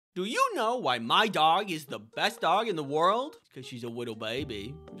Do you know why my dog is the best dog in the world? Because she's a little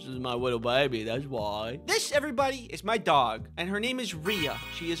baby. This is my little baby, that's why. This, everybody, is my dog, and her name is Rhea.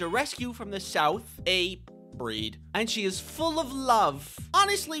 She is a rescue from the South, a breed, and she is full of love.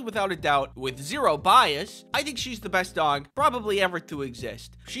 Honestly, without a doubt, with zero bias, I think she's the best dog probably ever to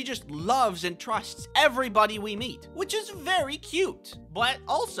exist. She just loves and trusts everybody we meet, which is very cute. But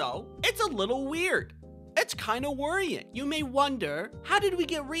also, it's a little weird. It's kind of worrying. You may wonder, how did we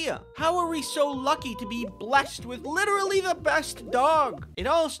get Rhea? How are we so lucky to be blessed with literally the best dog? It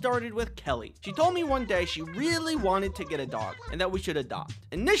all started with Kelly. She told me one day she really wanted to get a dog and that we should adopt.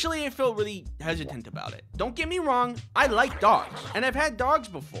 Initially, I felt really hesitant about it. Don't get me wrong, I like dogs and I've had dogs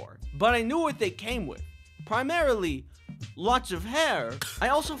before, but I knew what they came with. Primarily, lots of hair. I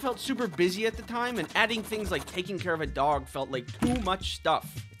also felt super busy at the time, and adding things like taking care of a dog felt like too much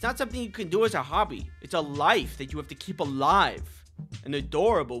stuff. It's not something you can do as a hobby. It's a life that you have to keep alive. An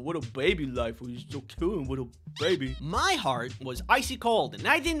adorable little baby life who's so cute, little baby. My heart was icy cold, and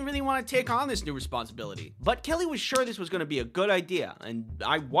I didn't really want to take on this new responsibility. But Kelly was sure this was going to be a good idea, and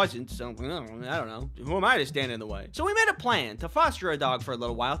I wasn't, so I don't know. Who am I to stand in the way? So we made a plan to foster a dog for a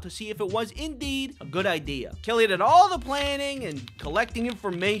little while to see if it was indeed a good idea. Kelly did all the planning and collecting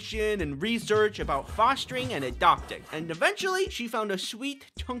information and research about fostering and adopting. And eventually, she found a sweet,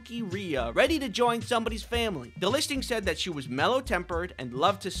 chunky Rhea ready to join somebody's family. The listing said that she was mellow-tempered and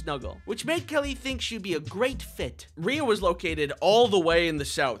loved to snuggle, which made Kelly think she'd be a great fit. Rhea was located all the way in the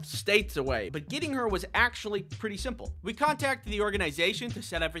South, states away, but getting her was actually pretty simple. We contacted the organization to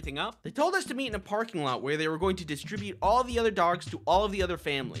set everything up. They told us to meet in a parking lot where they were going to distribute all the other dogs to all of the other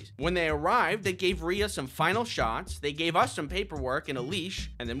families. When they arrived, they gave Rhea some final shots, they gave us some paperwork and a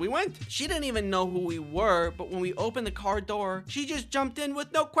leash, and then we went. She didn't even know who we were, but when we opened the car door, she just jumped in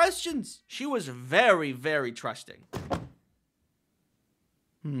with no questions. She was very, very trusting.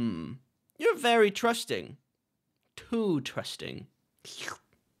 You're very trusting. Too trusting.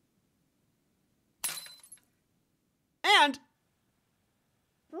 And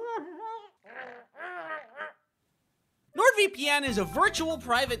NordVPN is a virtual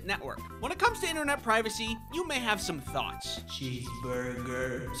private network. When it comes to internet privacy, you may have some thoughts.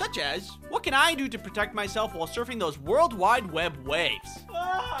 Cheeseburger. Such as, what can I do to protect myself while surfing those World Wide Web waves?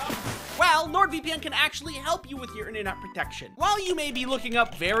 Well, NordVPN can actually help you with your internet protection. While you may be looking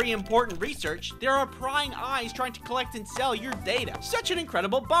up very important research, there are prying eyes trying to collect and sell your data. Such an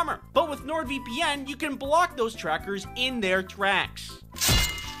incredible bummer. But with NordVPN, you can block those trackers in their tracks.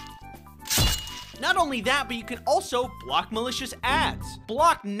 Not only that, but you can also block malicious ads,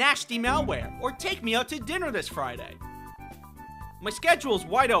 block nasty malware, or take me out to dinner this Friday. My schedule's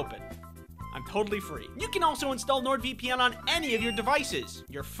wide open. I'm totally free. You can also install NordVPN on any of your devices.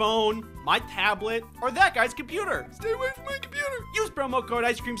 Your phone, my tablet, or that guy's computer. Stay away from my computer. Use promo code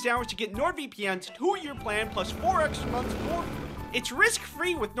Ice Cream Sandwich to get NordVPN's 2-year plan plus 4 extra months for free. It's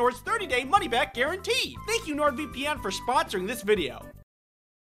risk-free with Nord's 30-day money-back guarantee. Thank you, NordVPN, for sponsoring this video.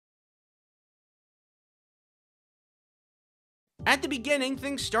 At the beginning,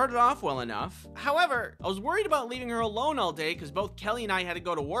 things started off well enough. However, I was worried about leaving her alone all day because both Kelly and I had to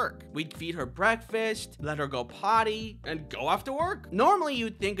go to work. We'd feed her breakfast, let her go potty, and go off to work. Normally,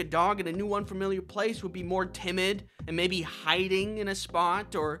 you'd think a dog in a new unfamiliar place would be more timid and maybe hiding in a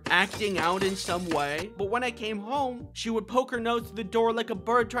spot or acting out in some way. But when I came home, she would poke her nose through the door like a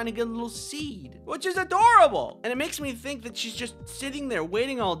bird trying to get a little seed, which is adorable. And it makes me think that she's just sitting there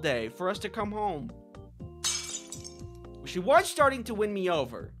waiting all day for us to come home. She was starting to win me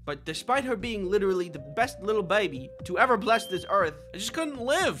over, but despite her being literally the best little baby to ever bless this earth, I just couldn't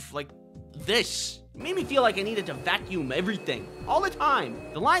live like this. It made me feel like I needed to vacuum everything, all the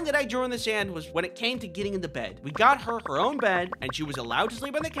time. The line that I drew in the sand was when it came to getting into bed. We got her her own bed, and she was allowed to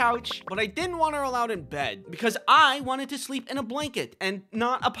sleep on the couch, but I didn't want her allowed in bed, because I wanted to sleep in a blanket, and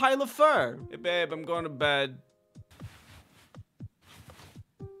not a pile of fur. Hey babe, I'm going to bed.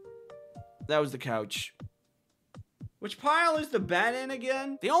 That was the couch. Which pile is the bed in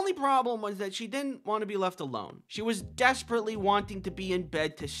again? The only problem was that she didn't want to be left alone. She was desperately wanting to be in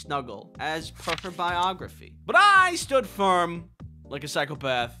bed to snuggle, as per her biography. But I stood firm, like a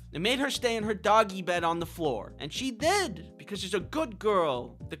psychopath, and made her stay in her doggy bed on the floor. And she did, because she's a good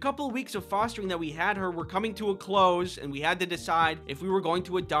girl. The couple of weeks of fostering that we had her were coming to a close, and we had to decide if we were going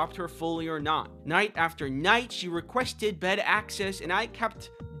to adopt her fully or not. Night after night, she requested bed access, and I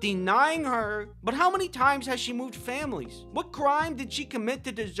kept denying her. But how many times has she moved families? What crime did she commit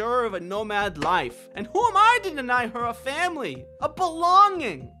to deserve a nomad life? And who am I to deny her a family, a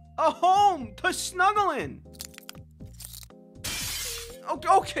belonging, a home to snuggle in?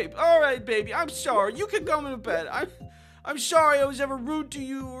 Okay, all right, baby, I'm sorry. You can go to bed. I'm sorry I was ever rude to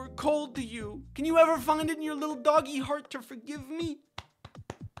you or cold to you. Can you ever find it in your little doggy heart to forgive me?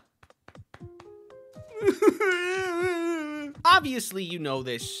 Obviously, you know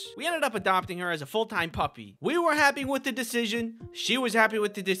this. We ended up adopting her as a full-time puppy. We were happy with the decision. She was happy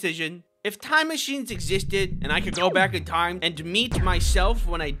with the decision. If time machines existed and I could go back in time and meet myself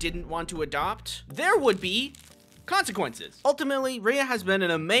when I didn't want to adopt, there would be consequences. Ultimately, Rhea has been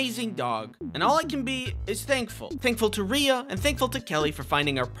an amazing dog, and all I can be is thankful. Thankful to Rhea and thankful to Kelly for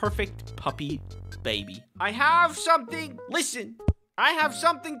finding our perfect puppy baby. I have something. Listen. I have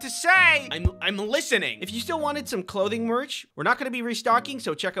something to say. I'm listening. If you still wanted some clothing merch, we're not going to be restocking,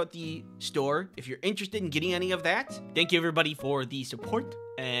 so check out the store if you're interested in getting any of that. Thank you everybody for the support,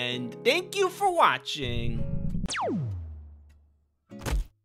 and thank you for watching.